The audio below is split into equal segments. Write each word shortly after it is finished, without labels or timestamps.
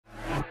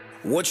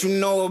What you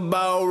know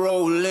about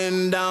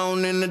rolling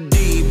down in the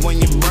deep? When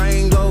your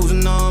brain goes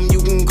numb, you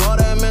can call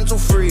that mental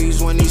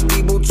freeze. When these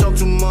people talk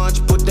too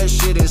much, put that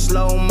shit in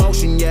slow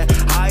motion. Yeah,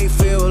 I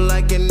feel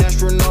like an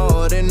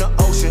astronaut in the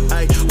ocean.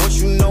 Ay, what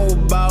you know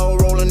about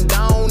rolling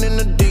down in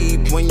the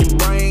deep? When your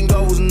brain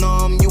goes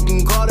numb, you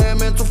can call that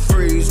mental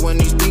freeze. When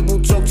these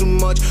people talk too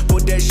much,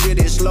 put that shit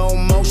in slow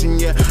motion.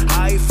 Yeah,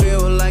 I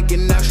feel like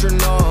an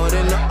astronaut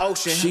in the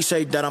ocean. She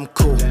say that I'm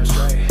cool,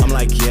 I'm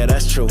like, yeah,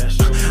 that's true.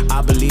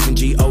 I believe in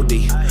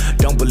G-O-D,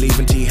 don't believe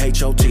in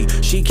T-H-O-T.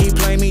 She keep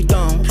playing me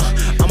dumb,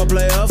 I'm a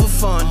player for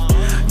fun.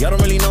 Y'all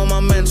don't really know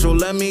my mental,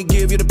 let me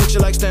give you the picture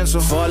like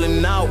stencil.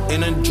 Falling out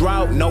in a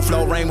drought, no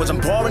flow, rain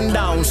wasn't pouring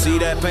down. See,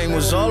 that pain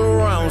was all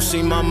around,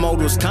 see, my mode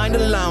was kinda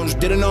lounge.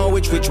 Didn't know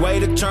which way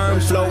to turn,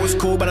 flow was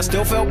cool but I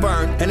still felt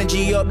burned.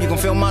 Energy up, you can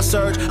feel my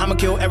surge, I'ma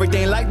kill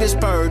everything like this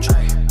purge.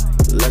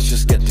 Let's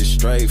just get this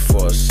straight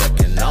for a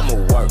second. I'ma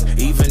work,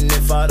 even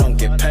if I don't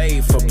get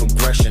paid for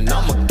progression.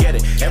 I'ma get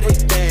it,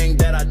 everything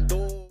that I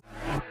do.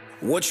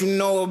 What you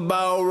know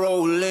about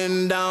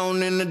rolling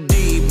down in the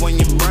deep? When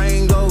your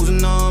brain goes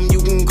numb, you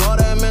can call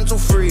that mental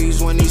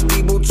freeze. When these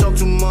people talk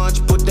too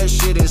much, put that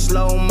shit in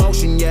slow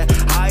motion. Yeah,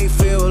 I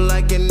feel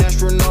like an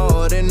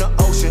astronaut in the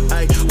ocean.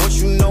 Ay, what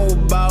you know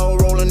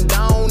about rolling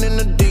down in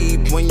the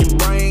deep? When your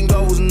brain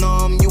goes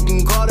numb, you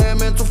can call that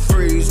mental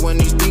freeze. When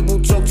these people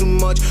talk too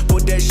much,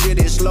 put that shit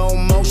in slow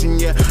motion.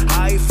 Yeah,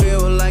 I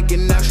feel like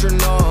an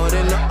astronaut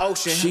in the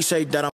ocean. She say that I'm